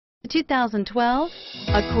2012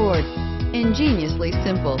 Accord. Ingeniously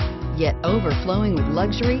simple, yet overflowing with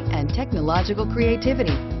luxury and technological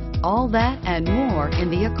creativity. All that and more in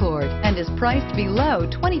the Accord, and is priced below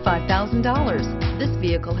 $25,000. This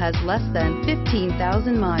vehicle has less than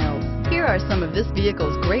 15,000 miles. Here are some of this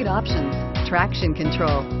vehicle's great options: traction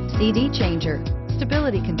control, CD changer,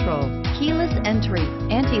 stability control, keyless entry,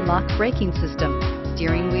 anti-lock braking system,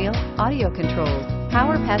 steering wheel audio controls,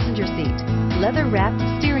 power passenger seat, leather-wrapped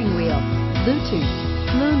steering wheel, Bluetooth,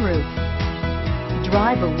 moonroof.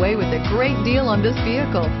 Drive away with a great deal on this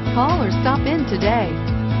vehicle. Call or stop in today.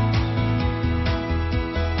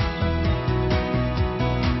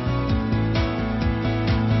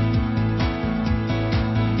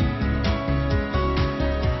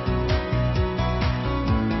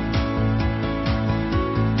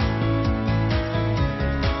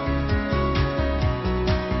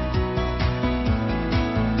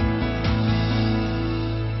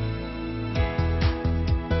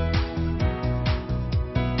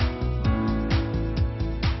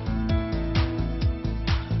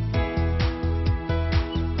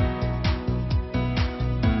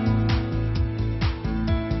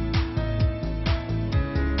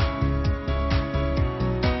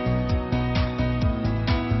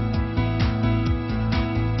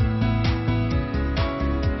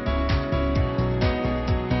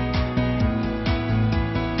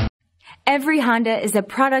 Every Honda is a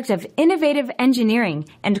product of innovative engineering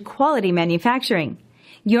and quality manufacturing.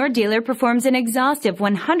 Your dealer performs an exhaustive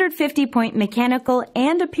 150-point mechanical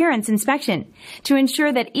and appearance inspection to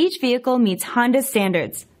ensure that each vehicle meets Honda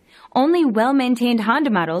standards. Only well-maintained Honda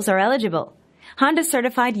models are eligible. Honda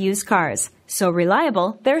certified used cars, so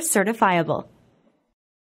reliable they're certifiable.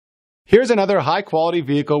 Here's another high-quality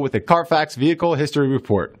vehicle with a Carfax Vehicle History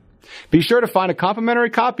Report. Be sure to find a complimentary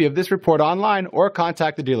copy of this report online or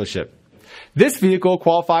contact the dealership. This vehicle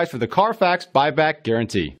qualifies for the Carfax Buyback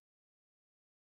Guarantee.